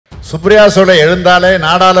சுப்ரியா சூலை எழுந்தாலே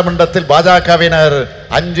நாடாளுமன்றத்தில் பாஜகவினர்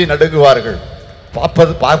அஞ்சி நடுங்குவார்கள்.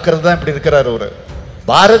 பார்க்கிறது தான் இப்படி இருக்கிறார். ஒரு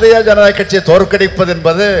பாரதிய ஜனதா கட்சியை தோற்கடிப்பது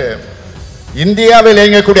என்பது இந்தியாவில்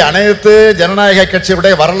இயங்கக்கூடிய அனைத்து ஜனநாயக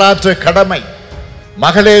கட்சியுடைய வரலாற்று கடமை.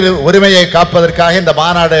 மகளிர் உரிமையை காப்பதற்காக இந்த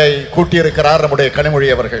மாநாடை கூட்டியிருக்கிறார் நம்முடைய கனிமொழி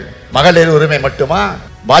அவர்கள். மகளிர் உரிமை மட்டுமா?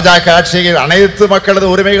 பாஜக ஆட்சியில் அனைத்து மக்களது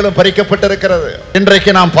உரிமைகளும் பறிக்கப்பட்டிருக்கிறது.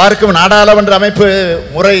 இன்றைக்கு நாம் பார்க்கும் நாடாளுமன்ற அமைப்பு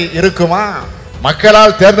முறை இருக்குமா?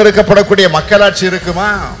 மக்களால் தேர்ந்தெடுக்கப்படக்கூடிய மக்களாட்சி இருக்குமா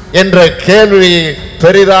என்ற கேள்வி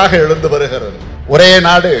பெரிதாக எழுந்து வருகிறது. ஒரே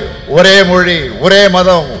நாடு, ஒரே மொழி, ஒரே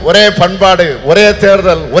மதம், ஒரே பண்பாடு, ஒரே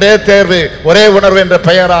தேர்தல், ஒரே தேர்வு, ஒரே உணர்வு என்ற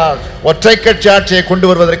பெயரால் ஒற்றை கட்சி ஆட்சியை கொண்டு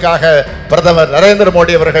வருவதற்காக பிரதமர் நரேந்திர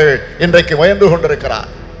மோடி அவர்கள் இன்றைக்கு முயன்று கொண்டிருக்கிறார்.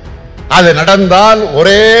 அது நடந்தால்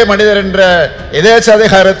ஒரே மனிதர் என்ற எதேச்ச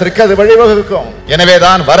அதிகாரத்திற்கு அது வழிவகுக்கும்.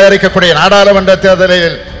 எனவேதான் வர இருக்கக்கூடிய நாடாளுமன்ற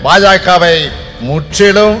தேர்தலில் பாஜகவை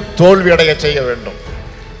முற்றிலும் தோல்வியடைய செய்ய வேண்டும்.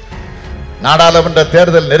 நாடாளுமன்ற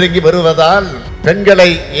தேர்தல் நெருங்கி வருவதால் பெண்களை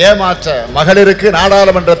ஏமாற்ற மகளிருக்கு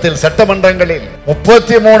நாடாளுமன்றத்தில் சட்டமன்றங்களில்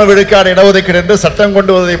 33 விழுக்காடு இடஒதுக்கீடு என்று சட்டம்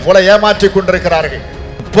கொண்டு வருவதை போல ஏமாற்றிக் கொண்டிருக்கிறார்கள்.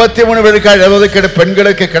 33 விழுக்காடு இடஒதுக்கீடு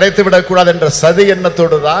பெண்களுக்கு கிடைத்துவிடக் கூடாது என்ற சதி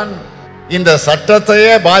எண்ணத்தோடு தான் இந்த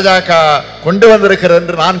சட்டத்தையே பாஜக கொண்டு வந்திருக்கிறது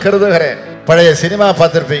என்று நான் கருதுகிறேன். பழைய சினிமா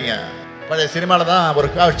பார்த்திருப்பீங்க. பழைய சினிமால தான் ஒரு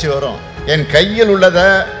காட்சி வரும். என் கையில் உள்ளதை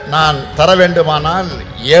நான் தர வேண்டுமானால்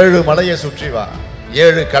 7 மலையை சுற்றி வா,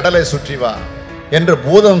 7 கடலை சுற்றி வா என்று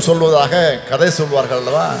பூதம் சொல்வதாக கதை சொல்வார்கள்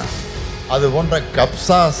அல்லவா? அது போன்ற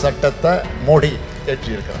கப்சா சட்டத்தை மோடி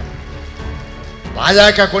ஏற்றியிருக்கிறார்.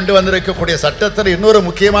 பாஜக கொண்டு வந்திருக்கக்கூடிய சட்டத்தில் இன்னொரு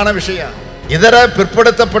முக்கியமான விஷயம், இதர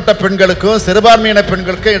பிற்படுத்தப்பட்ட பெண்களுக்கும் சிறுபான்மையின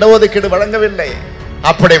பெண்களுக்கும் இடஒதுக்கீடு வழங்கவில்லை.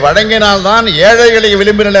 அப்படி வழங்கினால்தான் ஏழை எளிய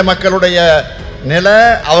விளிம்பு நிலை மக்களுடைய நில,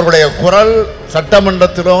 அவர்களுடைய குரல்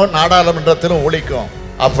சட்டமன்றத்திலும் நாடாளுமன்றத்திலும் ஒலிக்கும்.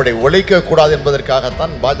 அப்படி ஒலிக்க கூடாது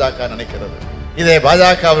என்பதற்காகத்தான் பாஜக நினைக்கிறது. இதை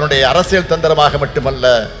பாஜகவினுடைய அரசியல் தந்திரமாக மட்டுமல்ல,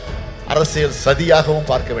 அரசியல் சதியாகவும்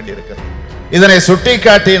பார்க்க வேண்டியிருக்கிறது. இதனை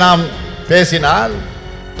சுட்டிக்காட்டி நாம் பேசினால்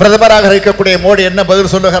பிரதமராக இருக்கக்கூடிய மோடி என்ன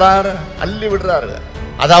பதில் சொல்லுகிறார்? அள்ளி விடுறாரு.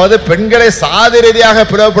 அதாவது பெண்களை சாதி ரீதியாக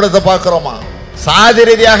பிளவுபடுத்த பார்க்கிறோமா? சாதி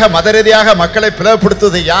ரீதியாக மத ரீதியாக மக்களை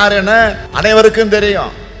பிளவுபடுத்துவது யார் என அனைவருக்கும்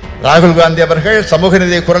தெரியும். ராகுல் காந்தி அவர்கள் சமூக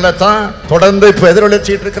நீதி குரலைத்தான் தொடர்ந்து இப்ப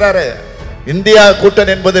எதிரொலிச்சிட்டு இருக்கிறாரு. இந்தியா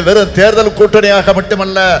கூட்டணி என்பது வெறும் தேர்தல் கூட்டணியாக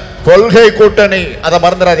மட்டுமல்ல, கொள்கை கூட்டணி. அதை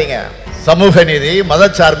மறந்துடாதீங்க. சமூக நீதி,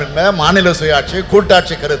 மதச்சார்பின்மை, மாநில சுயாட்சி,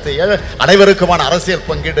 கூட்டாட்சி கருத்தியல், அனைவருக்குமான அரசியல்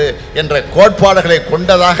பங்கீடு என்ற கோட்பாடுகளை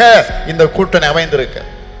கொண்டதாக இந்த கூட்டணி அமைந்திருக்கு.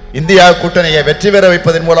 இந்தியா கூட்டணியை வெற்றி பெற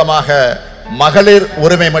வைப்பதன் மூலமாக மகளிர்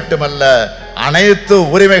உரிமை மட்டுமல்ல, அனைத்து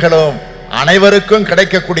உரிமைகளும் அனைவருக்கும்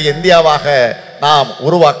கிடைக்கக்கூடிய இந்தியாவாக நாம்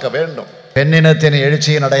உருவாக்க வேண்டும். பெண்ணினத்தின்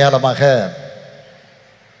எழுச்சியின் அடையாளமாக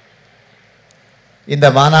இந்த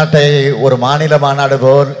மாநாட்டை ஒரு மாநில மாநாடு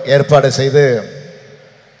போல் ஏற்பாடு செய்து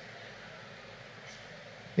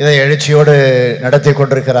இதை எழுச்சியோடு நடத்தி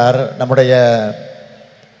கொண்டிருக்கிறார் நம்முடைய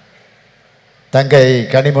தங்கை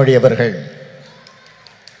கனிமொழி அவர்கள்.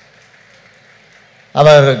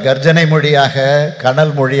 அவர் கர்ஜனை மொழியாக,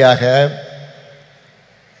 கனல் மொழியாக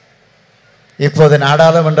இப்போது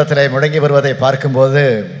நாடாளுமன்றத்தில் முழங்கி வருவதை பார்க்கும்போது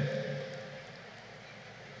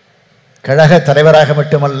கழக தலைவராக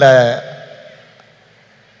மட்டுமல்ல,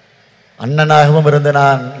 அண்ணனாகவும் இருந்து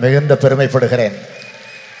நான் மிகுந்த பெருமைப்படுகிறேன்.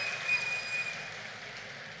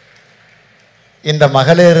 இந்த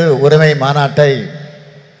மகளிர் உரிமை மாநாட்டை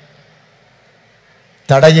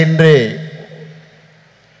தடையின்றி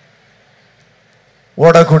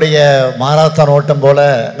ஓடக்கூடிய மாராத்தான் ஓட்டம் போல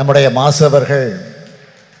நம்முடைய மாசு அவர்கள்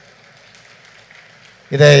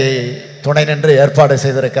இதை துணை நின்று ஏற்பாடு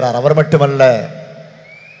செய்திருக்கிறார். அவர் மட்டுமல்ல,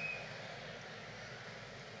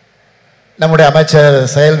 நம்முடைய அமைச்சர்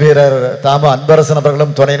செயல் வீரர் தாமு அன்பரசன்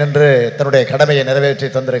அவர்களும் துணை நின்று தன்னுடைய கடமையை நிறைவேற்றி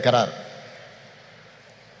தந்திருக்கிறார்.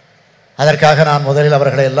 அதற்காக நான் முதலில்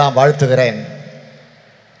அவர்களை எல்லாம் வாழ்த்துகிறேன்.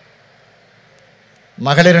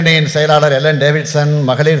 மகளிரணியின் செயலாளர் எல்என் டேவிட்சன்,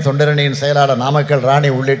 மகளிர் தொண்டரணியின் செயலாளர் நாமக்கல் ராணி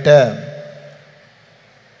உள்ளிட்ட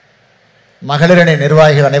மகளிரணி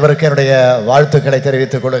நிர்வாகிகள் அனைவருக்கும் என்னுடைய வாழ்த்துக்களை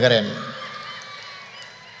தெரிவித்துக் கொள்கிறேன்.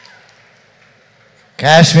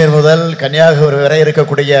 காஷ்மீர் முதல் கன்னியாகுமரி வரை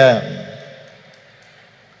இருக்கக்கூடிய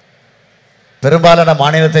பெரும்பாலான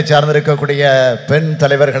மாநிலத்தை சார்ந்திருக்கக்கூடிய பெண்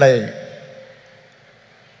தலைவர்களை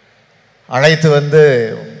அழைத்து வந்து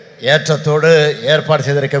ஏற்றத்தோடு ஏற்பாடு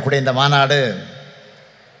செய்திருக்கக்கூடிய இந்த மாநாடு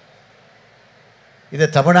இது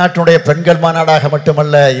தமிழ்நாட்டினுடைய பெண்கள் மாநாடாக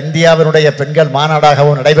மட்டுமல்ல, இந்தியாவினுடைய பெண்கள்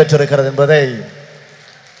மாநாடாகவும் நடைபெற்றிருக்கிறது என்பதை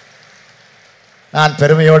நான்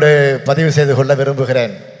பெருமையோடு பதிவு செய்து கொள்ள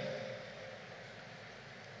விரும்புகிறேன்.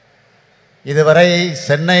 இதுவரை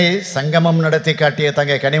சென்னை சங்கமம் நடத்தி காட்டிய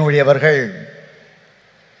தங்கை கனிமொழி அவர்கள்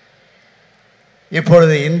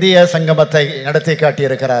இப்பொழுது இந்திய சங்கமத்தை நடத்தி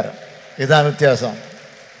காட்டியிருக்கிறார். இதுதான் வித்தியாசம்.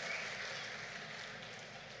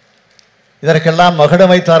 இதற்கெல்லாம்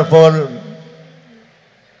மகுடம் வைத்தாற்போல்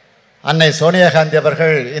அன்னை சோனியா காந்தி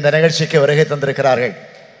அவர்கள் இந்த நிகழ்ச்சிக்கு வருகை தந்திருக்கிறார்கள்.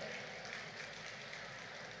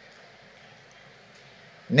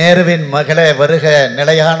 நேருவின் மகளே வருக,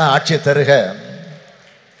 நிலையான ஆட்சி தருக.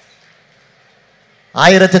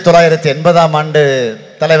 1980ஆம் ஆண்டு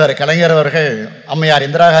தலைவர் கலைஞர் அவர்கள் அம்மையார்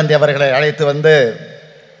இந்திரா காந்தி அவர்களை அழைத்து வந்து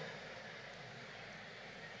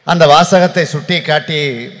அந்த வாசகத்தை சுட்டி காட்டி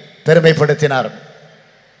பெருமைப்படுத்தினார்.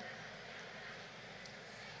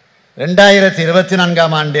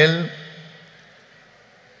 2024ஆம் ஆண்டில்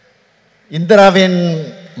இந்திராவின்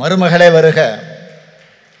மருமகளே வருக,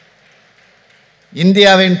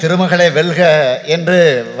 இந்தியாவின் திருமகளே வெல்க என்று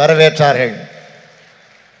வரவேற்றார்கள்.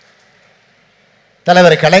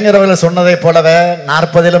 தலைவர் கலைஞர் அவர்கள் சொன்னதைப் போலவே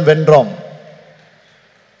 40லும் வென்றோம்.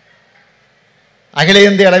 அகில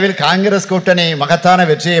இந்திய அளவில் காங்கிரஸ் கூட்டணி மகத்தான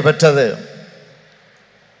வெற்றியை பெற்றது.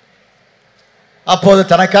 அப்போது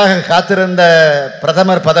தனக்காக காத்திருந்த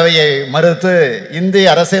பிரதமர் பதவியை மறுத்து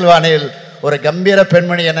இந்திய அரசியல்வானில் ஒரு கம்பீர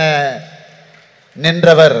பெண்மணி என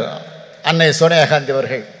நின்றவர் அன்னை சோனியா காந்தி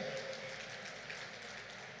அவர்கள்.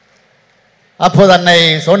 அப்போது அன்னை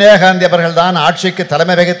சோனியா காந்தி அவர்கள் தான் ஆட்சிக்கு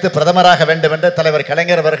தலைமை வகித்து பிரதமராக வேண்டும் என்று தலைவர்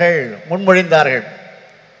கலைஞர் அவர்கள் முன்மொழிந்தார்கள்.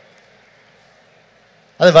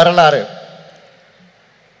 அது வரலாறு.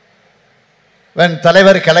 when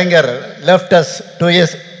தலைவர் கலைஞர் left us to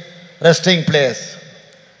his resting place,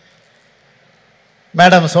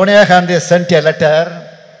 Madam Sonia Gandhi sent a letter.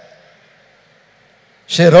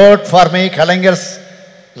 She wrote for me, Kalangar's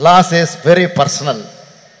loss is very personal.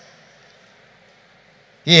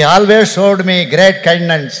 He always showed me great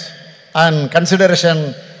kindness and consideration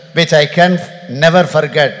which I can never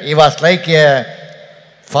forget. He was like a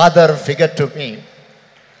father figure to me.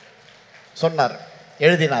 சொன்னார்,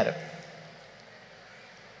 எழுதினார்.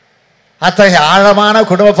 அத்தகைய ஆழமான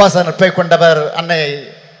குடும்ப பாச நட்பை கொண்டவர் அன்னை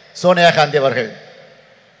சோனியா காந்தி அவர்கள்.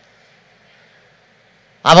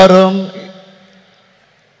 அவரும்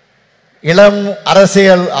இளம்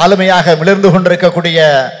அரசியல் ஆளுமையாக மிளிர்ந்து கொண்டிருக்கக்கூடிய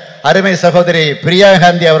அருமை சகோதரி பிரியா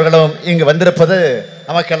காந்தி அவர்களும் இங்கு வந்திருப்பது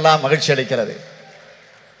நமக்கெல்லாம் மகிழ்ச்சி அளிக்கிறது.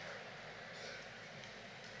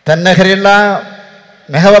 தன்னகரில்லா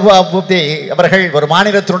மெஹபூபா முஃப்தி அவர்கள் ஒரு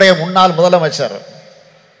மாநிலத்தினுடைய முன்னாள் முதலமைச்சர்.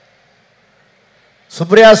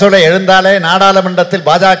 சுப்ரியா சோலை எழுந்தாலே நாடாளுமன்றத்தில்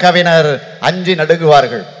பாஜகவினர் அஞ்சி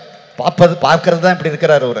நடுங்குவார்கள். பார்க்கிறது தான் இப்படி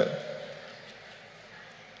இருக்கிறார். ஒரு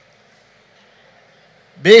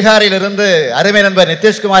பீகாரில் இருந்து அருமை நண்பர்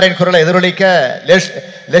நிதிஷ்குமாரின் குரலை எதிரொலிக்க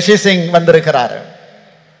லெஷி சிங் வந்திருக்கிறார்.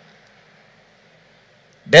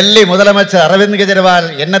 டெல்லி முதலமைச்சர் அரவிந்த் கெஜ்ரிவால்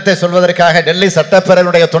எண்ணத்தை சொல்வதற்காக டெல்லி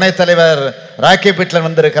சட்டப்பேரவையுடைய துணைத் தலைவர் ராக்கி பிட்லன்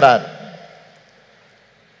வந்திருக்கிறார்.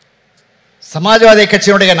 சமாஜ்வாதி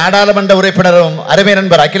கட்சியினுடைய நாடாளுமன்ற உறுப்பினரும் அருமை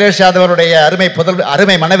நண்பர் அகிலேஷ் யாதவ் அவருடைய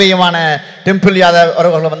அருமை மனைவியுமான டிம்பிள் யாதவ்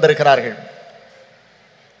அவர்கள் வந்திருக்கிறார்கள்.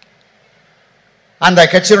 அந்த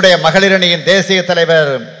கட்சியினுடைய மகளிர் அணியின் தேசிய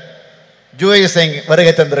தலைவர் ஜூயி சிங்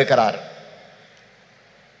வருகை தந்திருக்கிறார்.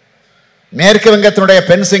 மேற்கு வங்கத்தினுடைய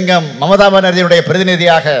பெண் சிங்கம் மமதா பானர்ஜியுடைய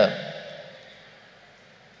பிரதிநிதியாக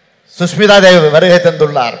சுஷ்மிதா தேவ் வருகை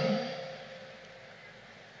தந்துள்ளார்.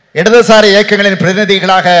 இடதுசாரி இயக்கங்களின்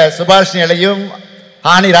பிரதிநிதிகளாக சுபாஷினி அலையும்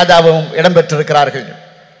ஆனி ராஜாவும் இடம்பெற்றிருக்கிறார்கள்.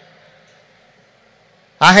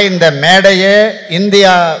 ஆக இந்த மேடையே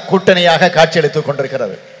இந்தியா கூட்டணியாக காட்சியளித்துக்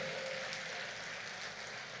கொண்டிருக்கிறது.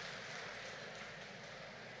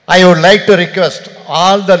 I would like to request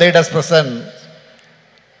all the leaders present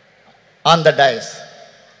on the dais.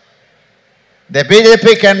 The BJP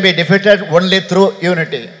can be defeated only through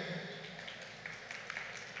unity.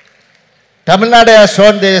 Tamil Nadu has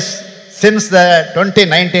shown this since the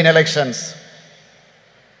 2019 elections.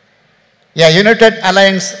 A united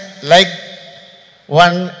alliance like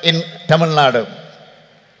one in Tamil Nadu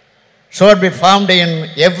should be formed in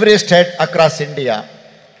every state across India.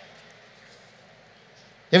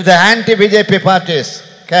 If the anti-BJP parties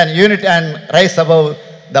can unite and rise above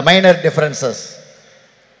the minor differences,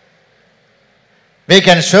 we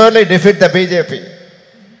can surely defeat the BJP,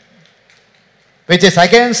 which is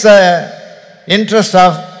against the interest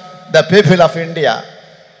of the people of India.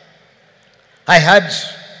 I urge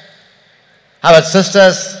our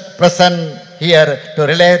sisters present here to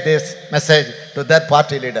relay this message to their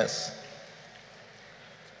party leaders.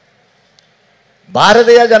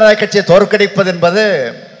 Bharatiya Janata கட்சியை தோற்கடிப்பது என்பது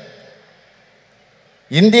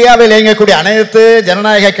இந்தியாவில் இயங்கக்கூடிய அனைத்து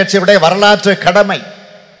ஜனநாயக கட்சியுடைய வரலாற்று கடமை.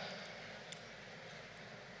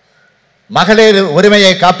 மகளிர்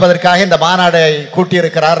உரிமையை காப்பதற்காக இந்த மாநாடை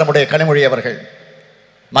கூட்டியிருக்கிறார் நம்முடைய கனிமொழி அவர்கள்.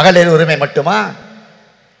 மகளிர் உரிமை மட்டுமா?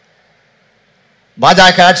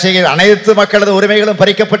 பாஜக ஆட்சியில் அனைத்து மக்களது உரிமைகளும்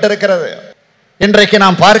பறிக்கப்பட்டிருக்கிறது. இன்றைக்கு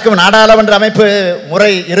நாம் பார்க்கும் நாடாளுமன்ற அமைப்பு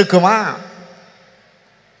முறை இருக்குமா?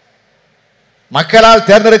 மக்களால்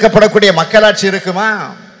தேர்ந்தெடுக்கப்படக்கூடிய மக்களாட்சி இருக்குமா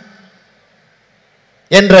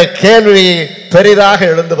என்ற கேள்வி பெரிதாக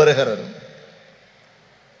எழுந்து வருகிறது.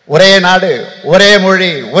 ஒரே நாடு, ஒரே மொழி,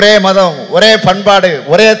 ஒரே மதம், ஒரே பண்பாடு,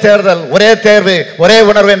 ஒரே தேர்தல், ஒரே தேர்வு, ஒரே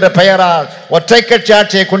உணர்வு என்ற பெயரால் ஒற்றை கட்சி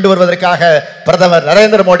ஆட்சியை கொண்டு வருவதற்காக பிரதமர்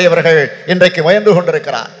நரேந்திர மோடி அவர்கள் இன்றைக்கு முயன்று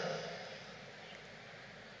கொண்டிருக்கிறார்.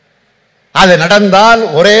 அது நடந்தால்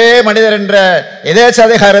ஒரே மனிதர் என்ற எதேச்ச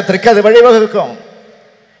அதிகாரத்திற்கு அது வழிவகுக்கும்.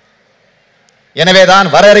 எனவேதான்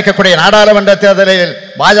வர இருக்கக்கூடிய நாடாளுமன்ற தேர்தலில்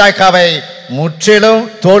பாஜகவை முற்றிலும்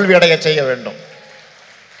தோல்வியடைய செய்ய வேண்டும்.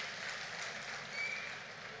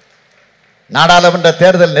 நாடாளுமன்ற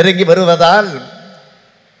தேர்தல் நெருங்கி வருவதால்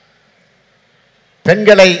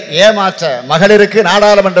பெண்களை ஏமாற்ற மகளிருக்கு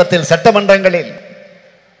நாடாளுமன்றத்தில் சட்டமன்றங்களில்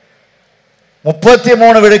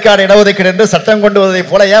 33 விழுக்காடு இடஒதுக்கீடு என்று சட்டம் கொண்டு வருவதை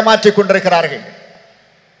போல ஏமாற்றிக் கொண்டிருக்கிறார்கள்.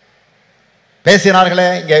 பேசினார்களே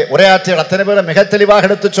இங்கே உரையாற்றிய அத்தனை பேரும் மிக தெளிவாக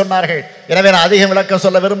எடுத்து சொன்னார்கள். எனவே நான் அதிகம் விளக்கம்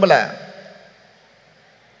சொல்ல விரும்பல.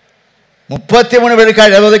 33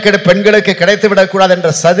 விழுக்காடு இடஒதுக்கீடு பெண்களுக்கு கிடைத்துவிடக் கூடாது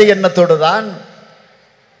என்ற சதி எண்ணத்தோடு தான்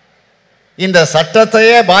இந்த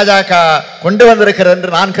சட்டத்தையே பாஜக கொண்டு வந்திருக்கிறது என்று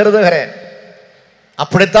நான் கருதுகிறேன்.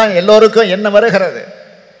 அப்படித்தான் எல்லோருக்கும் என்ன வருகிறது.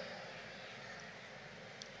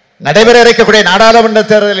 நடைபெற இருக்கக்கூடிய நாடாளுமன்ற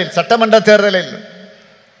தேர்தலில், சட்டமன்ற தேர்தலில்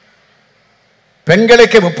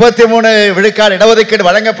பெண்களுக்கு 33 விழுக்காடு இடஒதுக்கீடு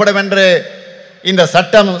வழங்கப்படும் என்று இந்த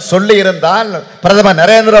சட்டம் சொல்லி இருந்தால் பிரதமர்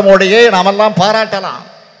நரேந்திர மோடியை நாமெல்லாம் பாராட்டலாம்.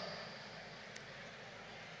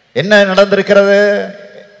 என்ன நடந்திருக்கிறது?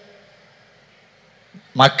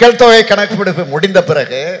 மக்கள் தொகை கணக்கெடுப்பு முடிந்த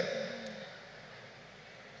பிறகு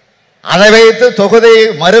அதை வைத்து தொகுதி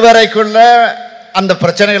மறுவரைக்குள்ள அந்த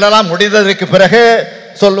பிரச்சனைகள் எல்லாம் முடிந்ததற்கு பிறகு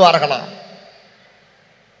சொல்வார்களாம்.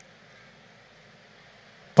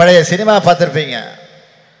 பழைய சினிமா பார்த்துருப்பீங்க.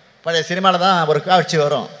 பழைய சினிமாவில் தான் ஒரு காட்சி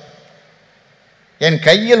வரும். என்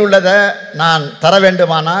கையில் உள்ளதை நான் தர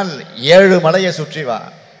வேண்டுமானால் 7 மலையை சுற்றி வா,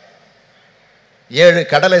 7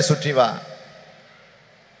 கடலை சுற்றி வா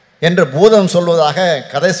என்று பூதம் சொல்வதாக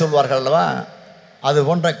கதை சொல்வார்கள் அல்லவா? அது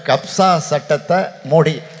போன்ற கப்சா சட்டத்தை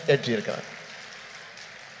மோடி ஏற்றியிருக்கிறார்.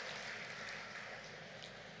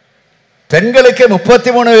 பெண்களுக்கு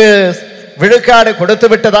 33 விழுக்காடு கொடுத்து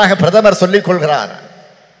விட்டதாக பிரதமர் சொல்லிக் கொள்கிறார்.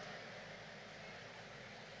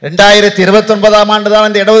 2029ஆம் ஆண்டு தான்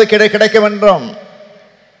இந்த இடஒதுக்கீடு கிடைக்கும் என்றும்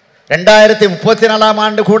 2034ஆம்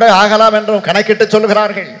ஆண்டு கூட ஆகலாம் என்றும் கணக்கிட்டு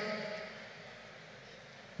சொல்கிறார்கள்.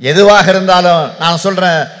 எதுவாக இருந்தாலும் நான்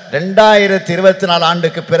சொல்றேன், 2024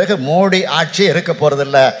 ஆண்டுக்கு பிறகு மோடி ஆட்சி இருக்க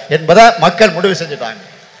போறதில்லை என்பதை மக்கள் முடிவு செஞ்சுட்டாங்க.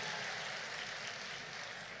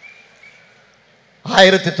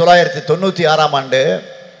 1996ஆம் ஆண்டு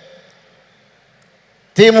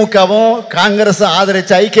திமுகவும் காங்கிரஸும்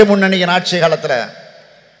ஆதரிச்ச ஐக்கிய முன்னணியின் ஆட்சி காலத்தில்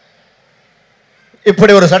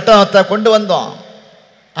இப்படி ஒரு சட்டத்தை கொண்டு வந்தோம்.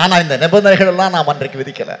 ஆனால் இந்த நிபந்தனைகள் எல்லாம் நாம் அன்றைக்கு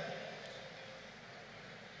விதிக்கல.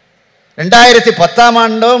 2010ஆம்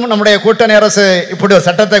ஆண்டும் நம்முடைய கூட்டணி அரசு இப்படி ஒரு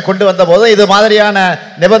சட்டத்தை கொண்டு வந்த போது இது மாதிரியான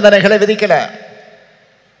நிபந்தனைகளை விதிக்கல.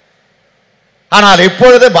 ஆனால்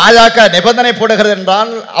இப்பொழுது பாஜக நிபந்தனை போடுகிறது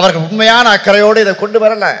என்றால் அவர்கள் உண்மையான அக்கறையோடு இதை கொண்டு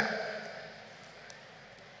வரல.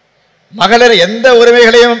 மகளிர் எந்த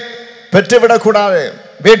உரிமைகளையும் பெற்றுவிடக்கூடாது,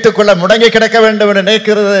 வீட்டுக்குள்ள முடங்கி கிடக்க வேண்டும் என்று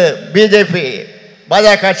நினைக்கிறது பிஜேபி.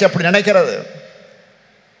 பாஜக ஆட்சி அப்படி நினைக்கிறது.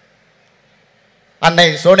 அன்னை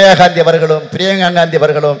சோனியா காந்தி அவர்களும் பிரியங்கா காந்தி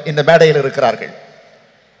அவர்களும் இந்த மேடையில் இருக்கிறார்கள்.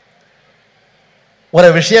 ஒரு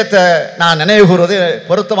விஷயத்தை நான் நினைவு கூறுவது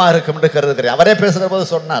பொருத்தமாக இருக்கும் என்று கருதுகிறேன். அவரே பேசுகிற போது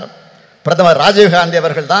சொன்னார், பிரதமர் ராஜீவ் காந்தி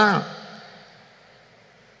அவர்கள் தான்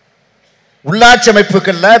உள்ளாட்சி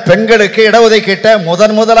அமைப்புகள்ல பெண்களுக்கு இடஒதுக்கீட்டை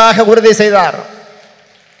முதலாக உறுதி செய்தார்.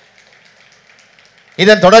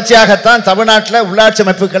 இதன் தொடர்ச்சியாகத்தான் தமிழ்நாட்டில் உள்ளாட்சி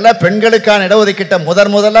அமைப்புகள்ல பெண்களுக்கான இடஒதுக்கீட்டை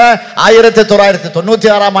முதல்ல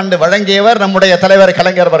 1996ஆம் ஆண்டு வழங்கியவர் நம்முடைய தலைவர்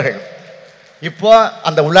கலைஞர் அவர்கள். இப்போ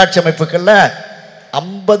அந்த உள்ளாட்சி அமைப்புகள்ல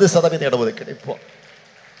 50% இடஒதுக்கீடு இப்போ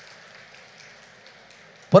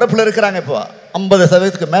பொறுப்பில் இருக்கிறாங்க. இப்போ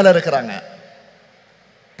 50%க்கு மேல இருக்கிறாங்க.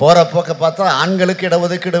 போற போக்க பார்த்தா ஆண்களுக்கு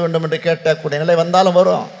இடஒதுக்கீடு வேண்டும் என்று கேட்கக்கூடிய நிலை வந்தாலும்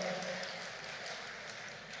வரும்.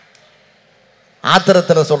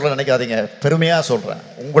 ஆத்திரத்தில் சொல்ற நினைக்காதீங்க, பெருமையா சொல்றேன்.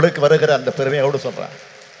 உங்களுக்கு வருகிற அந்த பெருமையோடு சொல்றேன்.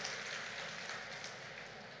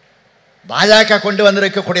 பாஜக கொண்டு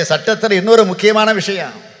வந்திருக்கக்கூடிய சட்டத்தில் இன்னொரு முக்கியமான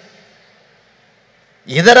விஷயம்,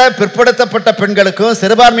 இதர பிற்படுத்தப்பட்ட பெண்களுக்கும்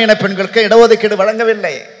சிறுபான்மையின பெண்களுக்கும் இடஒதுக்கீடு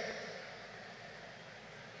வழங்கவில்லை.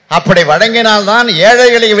 அப்படி வழங்கினால்தான் ஏழை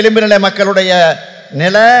எளிய விளிம்பு நிலை மக்களுடைய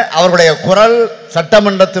நிலை, அவர்களுடைய குரல்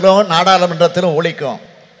சட்டமன்றத்திலும் நாடாளுமன்றத்திலும் ஒலிக்கும்.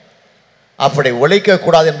 அப்படி ஒழிக்க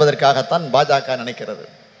கூடாது என்பதற்காகத்தான் பாஜக நினைக்கிறது.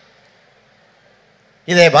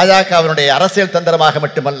 இதை பாஜகவினுடைய அரசியல் தந்திரமாக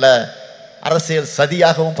மட்டுமல்ல, அரசியல்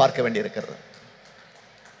சதியாகவும் பார்க்க வேண்டியிருக்கிறது.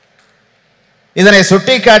 இதனை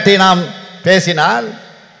சுட்டிக்காட்டி நாம் பேசினால்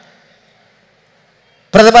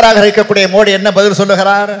பிரதமராக இருக்கக்கூடிய மோடி என்ன பதில்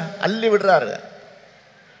சொல்லுகிறார்? அள்ளி விடுறார்.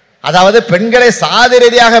 அதாவது பெண்களை சாதி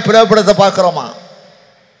ரீதியாக பிளவுபடுத்த பார்க்கிறோமா?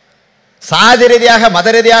 சாதி ரீதியாக மத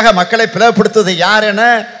ரீதியாக மக்களை பிளவுபடுத்துவது யார் என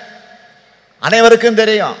அனைவருக்கும்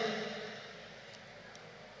தெரியும்.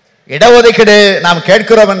 இடஒதுக்கீடு நாம்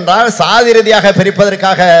கேட்கிறோம் என்றால் சாதி ரீதியாக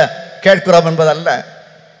பிரிப்பதற்காக கேட்கிறோம் என்பதல்ல.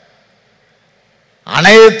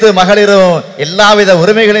 அனைத்து மகளிரும் எல்லாவித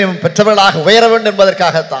உரிமைகளையும் பெற்றவர்களாக உயர வேண்டும்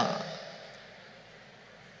என்பதற்காகத்தான்.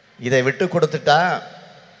 இதை விட்டு கொடுத்துட்டா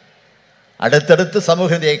அடுத்தடுத்து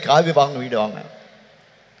சமூக நீதியை காவி வாங்கிடுவாங்க.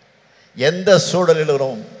 எந்த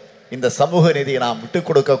சூழலிலும் இந்த சமூக நீதியை நாம் விட்டுக்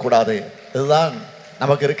கொடுக்க கூடாது. இதுதான்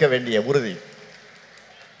நமக்கு இருக்க வேண்டிய உறுதி.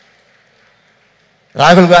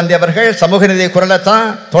 ராகுல் காந்தி அவர்கள் சமூக நீதி குரலைத்தான்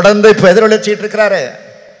தொடர்ந்து இப்ப எதிரொலிச்சிட்டு இருக்கிறாரு.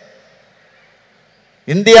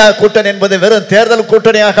 இந்தியா கூட்டணி என்பது வெறும் தேர்தல்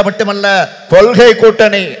கூட்டணியாக மட்டுமல்ல, கொள்கை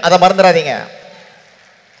கூட்டணி. அதை மறந்துடாதீங்க.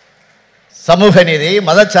 சமூக நீதி,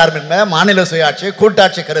 மதச்சார்பின்மை, மாநில சுயாட்சி,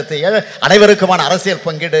 கூட்டாட்சி கருத்தியல், அனைவருக்குமான அரசியல்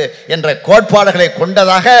பங்கீடு என்ற கோட்பாடுகளை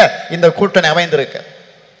கொண்டதாக இந்த கூட்டணி அமைந்திருக்கு.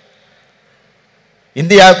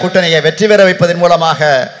 இந்தியா கூட்டணியை வெற்றி பெற வைப்பதன் மூலமாக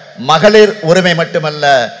மகளிர் உரிமை மட்டுமல்ல,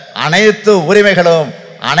 அனைத்து உரிமைகளும்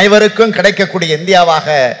அனைவருக்கும் கிடைக்கக்கூடிய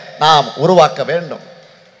இந்தியாவாக நாம் உருவாக்க வேண்டும்.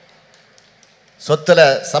 சொத்துல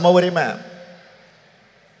சம உரிமை,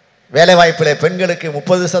 வேலை வாய்ப்பிலே பெண்களுக்கு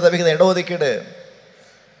 30% இடஒதுக்கீடு,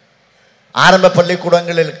 ஆரம்ப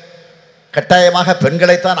பள்ளிக்கூடங்களில் கட்டாயமாக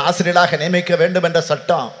பெண்களைத்தான் ஆசிரியர்களாக நியமிக்க வேண்டும் என்ற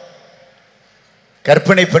சட்டம்,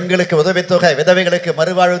 கர்ப்பிணி பெண்களுக்கு உதவித்தொகை, விதவைகளுக்கு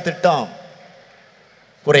மறுவாழ்வு திட்டம்,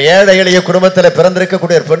 ஒரு ஏழை எளிய குடும்பத்தில்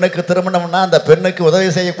பிறந்திருக்கக்கூடிய ஒரு பெண்ணுக்கு திருமணம்னா அந்த பெண்ணுக்கு உதவி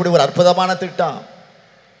செய்யக்கூடிய ஒரு அற்புதமான திட்டம்.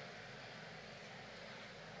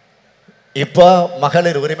 இப்போ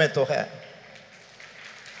மகளிர் உரிமை தொகை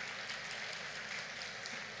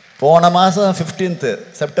போன மாதம் 15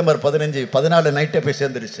 செப்டம்பர் 14 நைட்டே போய்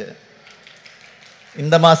சேர்ந்துருச்சு.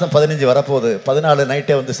 இந்த மாதம் 15 வரப்போகுது, 14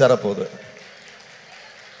 நைட்டே வந்து சேரப்போகுது.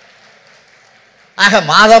 ஆக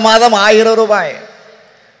மாதம் 1000 ரூபாய்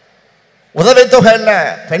உதவித்தொகை இல்லை,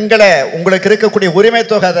 பெண்களை உங்களுக்கு இருக்கக்கூடிய உரிமை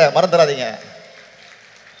தொகை. அதை மறந்துடாதீங்க.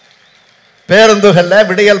 பேருந்துகள்ல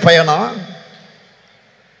விடியல் பயணம்,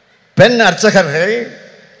 பெண் அர்ச்சகர்கள்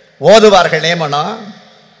ஓதுவார்கள் நியமனம்,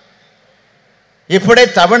 இப்படி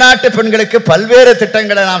தமிழ்நாட்டு பெண்களுக்கு பல்வேறு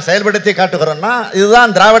திட்டங்களை நாம் செயல்படுத்தி காட்டுகிறோம்னா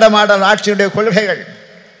இதுதான் திராவிட மாடல் ஆட்சியுடைய கொள்கைகள்.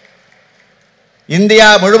 இந்தியா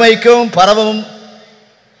முழுமைக்கும் பரவும்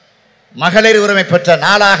மகளிர் உரிமை பெற்ற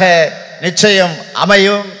நாளாக நிச்சயம்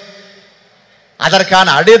அமையும்.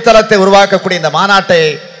 அதற்கான அடித்தளத்தை உருவாக்கக்கூடிய இந்த மாநாட்டை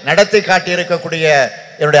நடத்தி காட்டியிருக்கக்கூடிய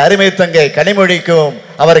என்னுடைய அருமை தங்கை கனிமொழிக்கும்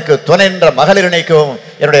அவருக்கு துணை நின்ற மகளிரணிக்கும்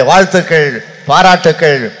என்னுடைய வாழ்த்துக்கள்,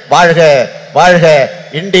 பாராட்டுக்கள். வாழ்க வாழ்க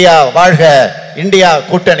இந்தியா, வாழ்க இந்தியா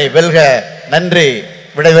கூட்டணி வெல்க. நன்றி,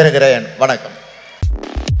 விடைபெறுகிறேன். வணக்கம்.